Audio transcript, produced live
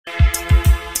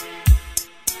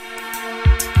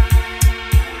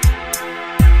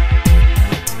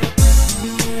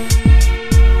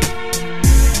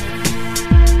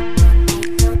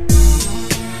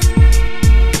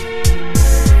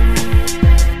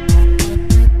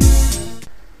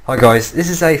Hi guys, this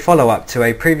is a follow-up to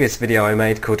a previous video I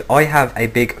made called I Have a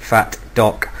Big Fat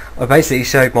Dock. I basically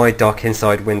showed my dock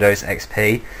inside Windows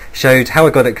XP, showed how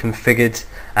I got it configured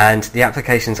and the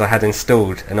applications I had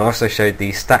installed, and I also showed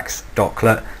the stacks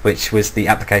docklet, which was the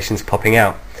applications popping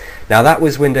out. Now that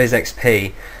was Windows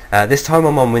XP. This time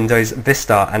I'm on Windows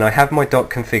Vista and I have my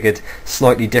dock configured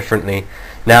slightly differently.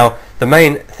 Now the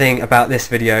main thing about this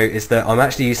video is that I'm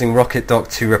actually using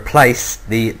RocketDock to replace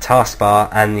the taskbar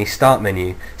and the start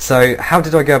menu. So how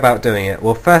did I go about doing it?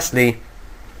 Well, firstly,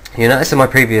 you notice in my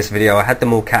previous video I had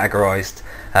them all categorized.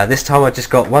 This time I just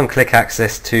got one-click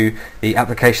access to the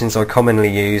applications I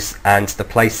commonly use and the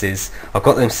places. I've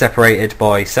got them separated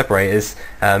by separators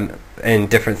in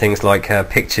different things like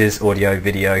pictures, audio,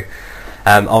 video.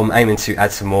 I'm aiming to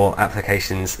add some more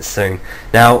applications soon.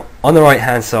 Now on the right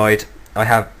hand side I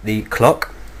have the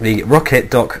clock, the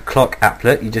RocketDock clock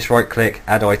applet. You just right click,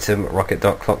 add item,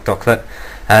 RocketDock clock docklet,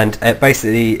 and it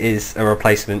basically is a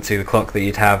replacement to the clock that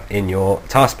you'd have in your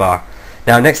taskbar.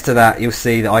 Now next to that you'll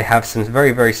see that I have some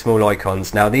very small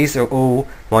icons. Now these are all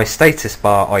my status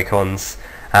bar icons,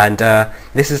 and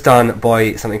this is done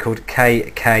by something called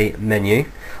KK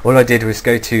menu. All I did was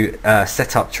go to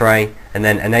setup tray and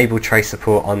then enable tray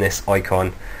support on this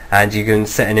icon, and you can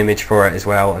set an image for it as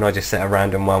well, and I just set a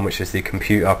random one which is the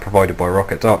computer provided by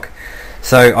RocketDock.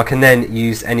 So I can then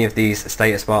use any of these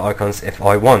status bar icons if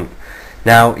I want.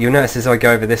 Now you'll notice as I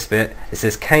go over this bit it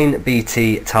says Kane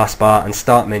BT taskbar and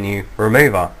start menu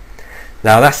remover.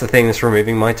 Now that's the thing that's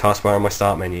removing my taskbar and my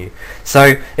start menu.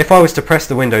 So if I was to press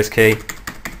the Windows key,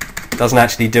 it doesn't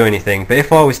actually do anything, but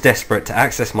if I was desperate to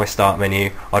access my start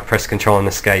menu I'd press Control and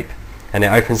Escape and it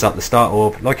opens up the start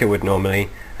orb like it would normally,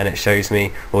 and it shows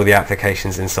me all the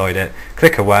applications inside it.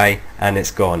 Click away and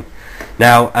it's gone.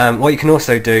 Now what you can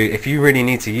also do if you really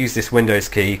need to use this Windows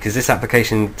key, because this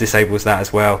application disables that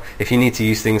as well, if you need to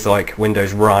use things like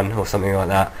Windows Run or something like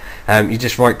that, you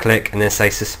just right click and then say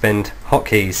suspend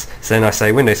hotkeys. So then I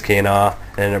say Windows key and R,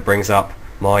 and then it brings up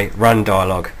my run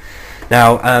dialog.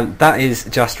 Now that is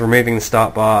just removing the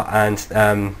start bar and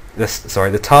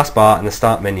the taskbar and the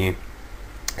start menu.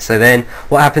 So then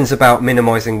what happens about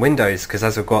minimizing windows, because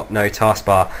as I've got no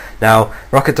taskbar? Now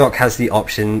RocketDock has the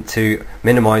option to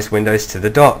minimize windows to the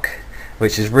dock,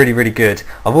 which is really good.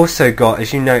 I've also got,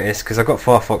 as you notice, because I've got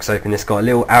Firefox open, it's got a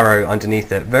little arrow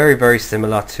underneath it, very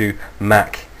similar to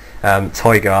Mac,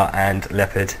 Tiger and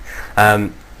Leopard.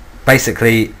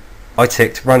 Basically I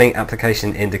ticked running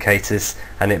application indicators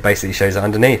and it basically shows it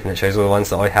underneath, and it shows all the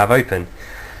ones that I have open.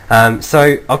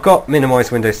 So I've got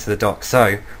minimize windows to the dock.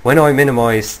 So when I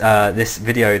minimize this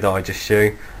video that I just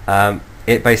showed,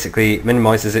 it basically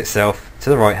minimizes itself to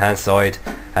the right hand side,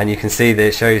 and you can see that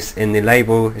it shows in the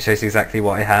label, it shows exactly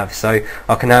what I have. So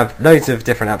I can have loads of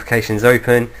different applications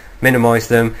open, minimize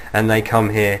them, and they come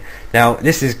here. Now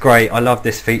this is great. I love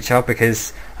this feature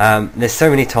because there's so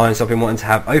many times I've been wanting to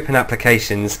have open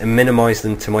applications and minimize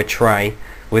them to my tray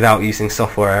without using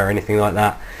software or anything like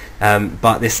that.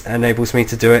 But this enables me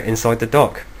to do it inside the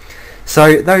dock.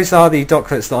 So those are the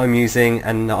docklets that I'm using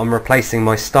and that I'm replacing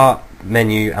my start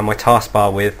menu and my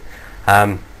taskbar with.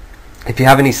 If you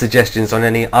have any suggestions on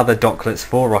any other docklets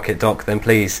for RocketDock, then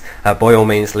please by all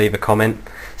means leave a comment.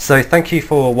 So thank you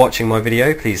for watching my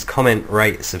video. Please comment,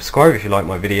 rate, subscribe if you like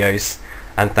my videos,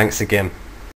 and thanks again.